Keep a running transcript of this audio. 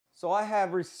So I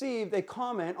have received a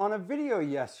comment on a video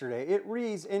yesterday. It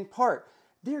reads in part,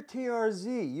 "Dear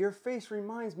TRZ, your face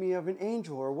reminds me of an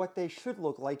angel or what they should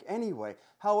look like anyway.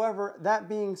 However, that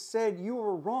being said, you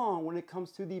were wrong when it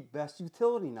comes to the best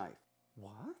utility knife."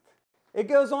 What? It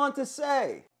goes on to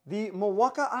say, the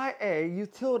Milwaukee IA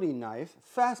utility knife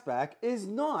Fastback is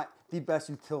not the best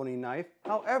utility knife.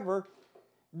 However,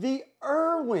 the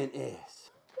Erwin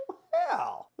is.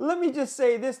 Hell, let me just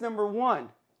say this, number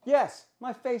one. Yes,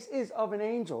 my face is of an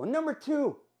angel. And number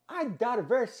two, I doubt it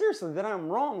very seriously that I'm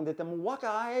wrong that the Milwaukee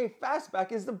IA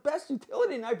Fastback is the best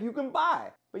utility knife you can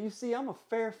buy. But you see, I'm a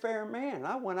fair man.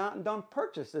 I went out and done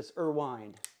purchased this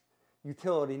Irwin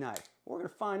utility knife. We're going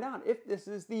to find out if this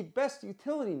is the best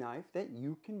utility knife that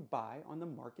you can buy on the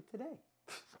market today.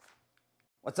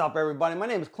 What's up, everybody? My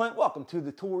name is Clint. Welcome to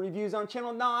the Tool Reviews on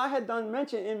channel. Now, I had done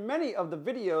mention in many of the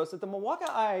videos that the Milwaukee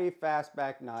IA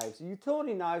Fastback knives,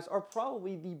 utility knives, are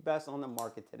probably the best on the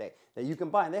market today that you can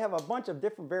buy. And they have a bunch of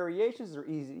different variations. They're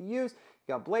easy to use.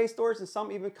 You got blade storage, and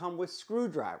some even come with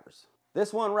screwdrivers.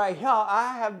 This one right here,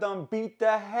 I have done beat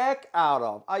the heck out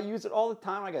of. I use it all the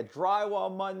time. I got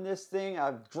drywall mud in this thing.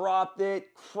 I've dropped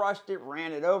it, crushed it,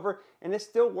 ran it over, and it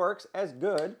still works as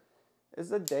good as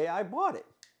the day I bought it.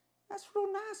 That's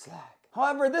real nice like.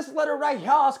 However, this letter right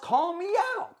here is calling me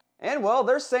out. And well,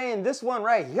 they're saying this one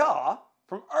right here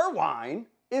from Irwin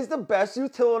is the best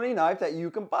utility knife that you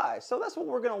can buy. So that's what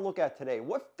we're gonna look at today.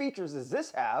 What features does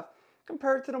this have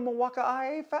compared to the Milwaukee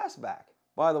IA Fastback?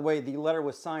 By the way, the letter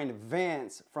was signed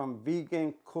Vance from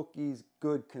Vegan Cookies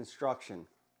Good Construction.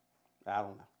 I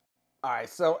don't know. All right,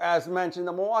 so as mentioned,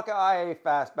 the Milwaukee IA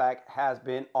Fastback has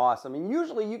been awesome. And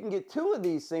usually you can get two of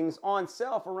these things on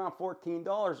sale for around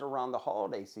 $14 around the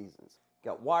holiday seasons. You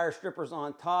got wire strippers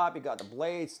on top, you got the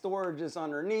blade storages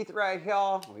underneath right here.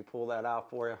 Let me pull that out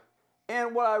for you.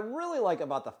 And what I really like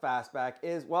about the Fastback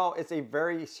is, well, it's a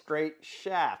very straight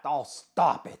shaft. Oh,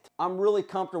 stop it. I'm really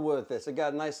comfortable with this. It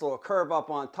got a nice little curve up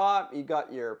on top. You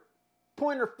got your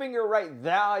pointer finger right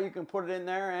there. You can put it in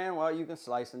there and, well, you can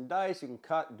slice and dice. You can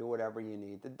cut and do whatever you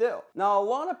need to do. Now, a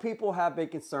lot of people have been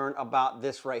concerned about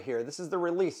this right here. This is the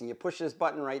release, and you push this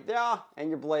button right there and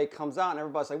your blade comes out, and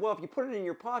everybody's like, well, if you put it in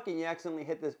your pocket, you accidentally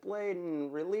hit this blade and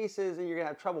it releases and you're gonna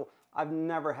have trouble. I've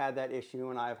never had that issue,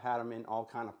 and I've had them in all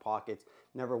kind of pockets.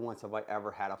 Never once have I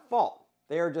ever had a fault.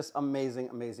 They are just amazing,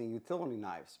 amazing utility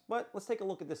knives. But let's take a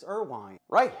look at this Irwin.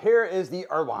 Right here is the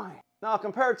Irwin. Now,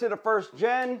 compared to the first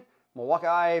gen Milwaukee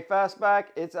IA Fastback,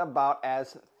 it's about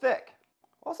as thick.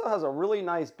 Also has a really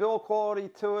nice build quality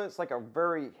to it. It's like a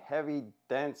very heavy,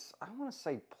 dense, I don't want to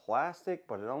say plastic,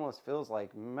 but it almost feels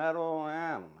like metal.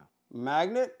 I don't know.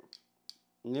 Magnet?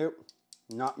 Nope,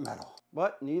 not metal.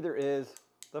 But neither is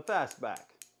the Fastback.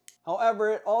 However,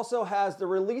 it also has the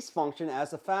release function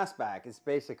as the Fastback. It's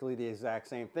basically the exact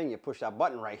same thing. You push that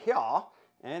button right here,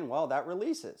 and well, that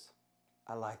releases.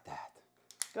 I like that.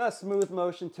 Got a smooth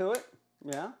motion to it.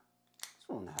 Yeah, it's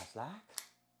real nice like.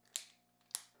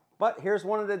 But here's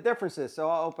one of the differences. So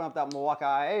I'll open up that Milwaukee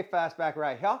IA Fastback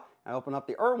right here. I open up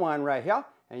the Irwin right here,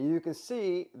 and you can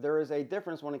see there is a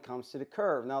difference when it comes to the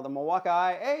curve. Now, the Milwaukee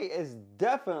IA is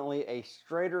definitely a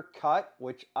straighter cut,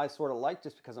 which I sort of like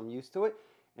just because I'm used to it.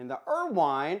 And the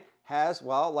Irwin has,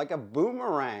 well, like a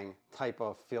boomerang type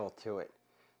of feel to it.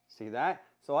 See that?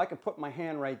 So I can put my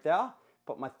hand right there,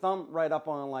 put my thumb right up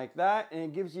on it like that, and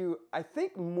it gives you, I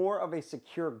think, more of a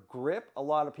secure grip, a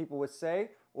lot of people would say.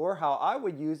 Or how I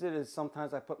would use it is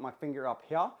sometimes I put my finger up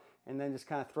here and then just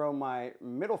kind of throw my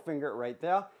middle finger right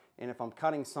there. And if I'm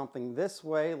cutting something this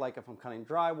way, like if I'm cutting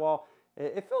drywall,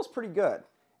 it feels pretty good.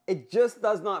 It just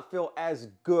does not feel as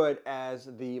good as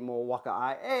the Milwaukee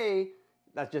IA.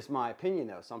 That's just my opinion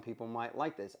though. Some people might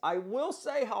like this. I will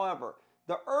say, however,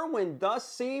 the Erwin does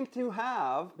seem to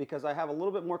have, because I have a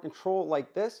little bit more control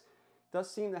like this, does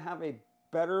seem to have a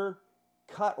better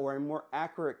cut or a more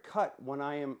accurate cut when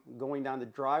I am going down the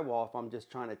drywall if I'm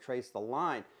just trying to trace the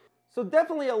line. So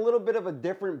definitely a little bit of a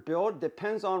different build.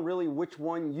 Depends on really which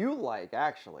one you like,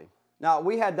 actually. Now,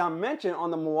 we had done mention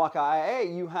on the Milwaukee IA,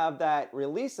 you have that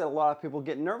release that a lot of people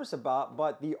get nervous about,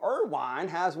 but the Irwin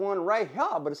has one right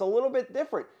here, but it's a little bit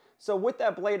different. So with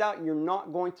that blade out, you're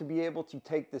not going to be able to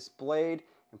take this blade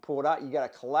and pull it out. You gotta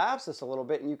collapse this a little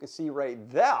bit, and you can see right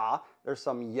there, there's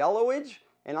some yellowage,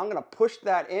 and I'm gonna push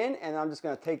that in, and I'm just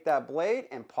gonna take that blade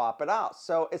and pop it out.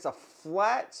 So it's a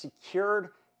flat, secured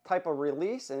type of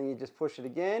release, and then you just push it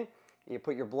again, and you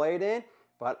put your blade in.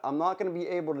 But I'm not going to be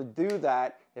able to do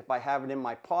that if I have it in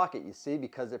my pocket, you see,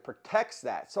 because it protects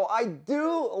that. So I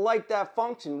do like that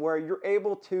function where you're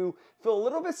able to feel a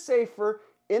little bit safer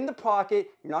in the pocket.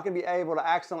 You're not going to be able to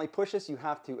accidentally push this. You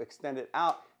have to extend it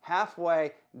out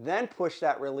halfway, then push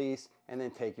that release, and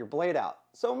then take your blade out.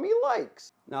 So me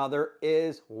likes. Now there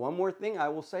is one more thing I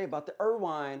will say about the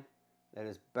Irwin that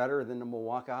is better than the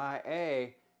Milwaukee IA.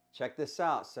 Check this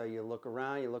out. So you look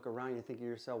around, you think to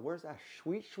yourself, where's that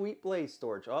sweet, sweet blade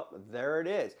storage? Oh, there it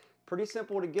is. Pretty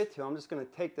simple to get to. I'm just gonna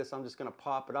take this, I'm just gonna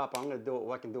pop it up. I'm gonna do it,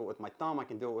 I can do it with my thumb, I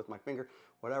can do it with my finger,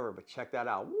 whatever, but check that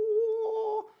out.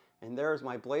 Woo! And there's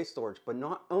my blade storage. But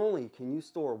not only can you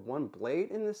store one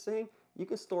blade in this thing, you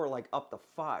can store like up to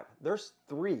 5. There's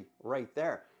 3 right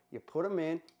there. You put them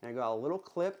in, and I got a little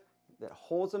clip that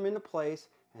holds them into place,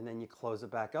 and then you close it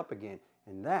back up again.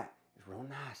 And that is real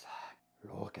nice.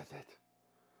 Look at it.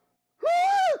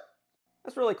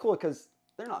 That's really cool because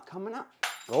they're not coming out.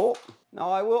 Oh, now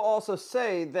I will also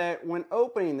say that when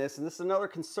opening this, and this is another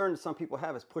concern that some people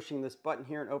have, is pushing this button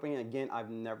here and opening it. Again, I've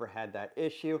never had that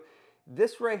issue.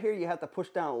 This right here, you have to push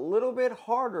down a little bit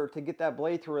harder to get that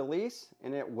blade to release,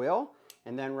 and it will.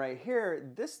 And then right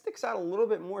here, this sticks out a little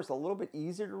bit more. It's a little bit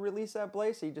easier to release that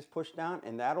blade, so you just push down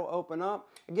and that'll open up.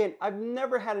 Again, I've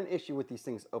never had an issue with these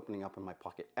things opening up in my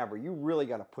pocket, ever. You really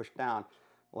got to push down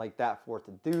like that for it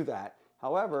to do that.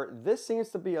 However, this seems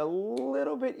to be a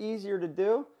little bit easier to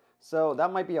do, so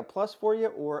that might be a plus for you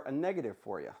or a negative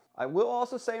for you. I will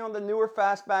also say on the newer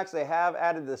Fastbacks, they have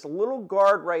added this little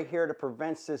guard right here to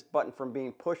prevent this button from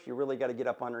being pushed. You really got to get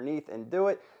up underneath and do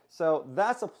it. So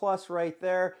that's a plus right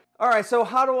there. All right, so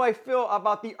how do I feel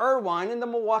about the Irwin and the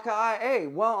Milwaukee IA?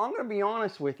 Well, I'm going to be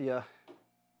honest with you.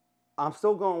 I'm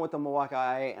still going with the Milwaukee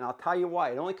IA, and I'll tell you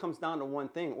why. It only comes down to one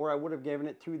thing, or I would have given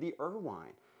it to the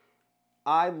Irwin.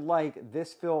 I like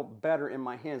this feel better in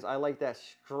my hands. I like that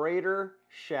straighter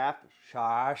shaft.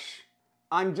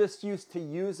 I'm just used to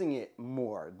using it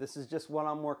more. This is just what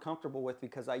I'm more comfortable with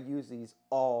because I use these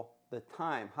all the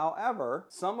time. However,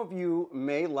 some of you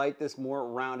may like this more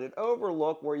rounded over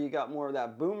look where you got more of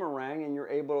that boomerang and you're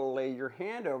able to lay your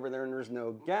hand over there and there's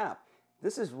no gap.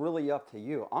 This is really up to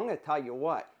you. I'm gonna tell you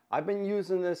what, I've been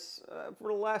using this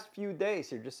for the last few days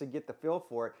here just to get the feel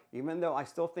for it, even though I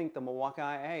still think the Milwaukee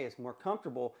IA is more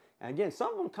comfortable. And again,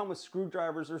 some of them come with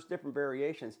screwdrivers, there's different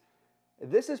variations.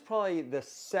 This is probably the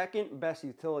second best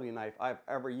utility knife I've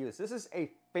ever used. This is a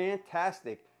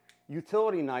fantastic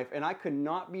utility knife, and I could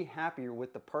not be happier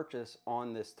with the purchase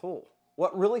on this tool.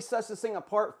 What really sets this thing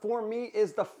apart for me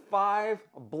is the 5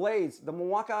 blades. The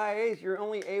Milwaukee IAs, you're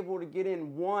only able to get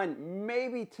in 1,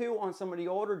 maybe 2 on some of the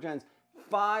older gens.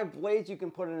 5 blades you can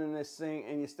put in this thing,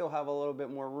 and you still have a little bit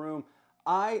more room.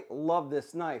 I love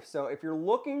this knife. So if you're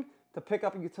looking to pick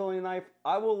up a utility knife,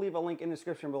 I will leave a link in the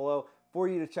description below for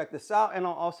you to check this out, and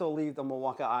I'll also leave the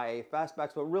Milwaukee IA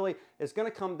Fastbacks. But really, it's going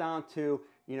to come down to,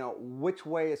 you know, which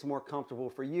way is more comfortable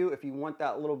for you. If you want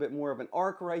that little bit more of an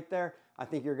arc right there, I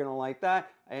think you're going to like that.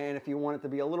 And if you want it to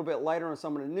be a little bit lighter on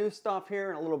some of the new stuff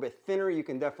here and a little bit thinner, you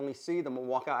can definitely see the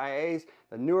Milwaukee IAs.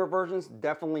 The newer versions,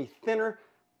 definitely thinner.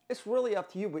 It's really up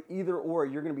to you, but either or,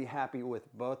 you're going to be happy with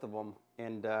both of them.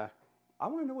 And I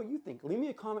want to know what you think. Leave me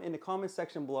a comment in the comment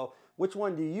section below. Which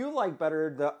one do you like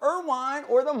better, the Irwin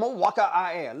or the Milwaukee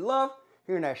IA? I love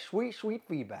hearing that sweet, sweet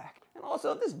feedback. And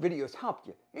also, if this video has helped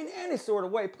you in any sort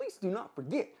of way, please do not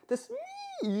forget to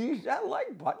smash that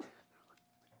like button.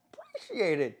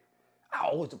 Appreciate it. I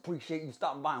always appreciate you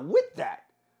stopping by. And with that,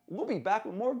 we'll be back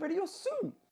with more videos soon.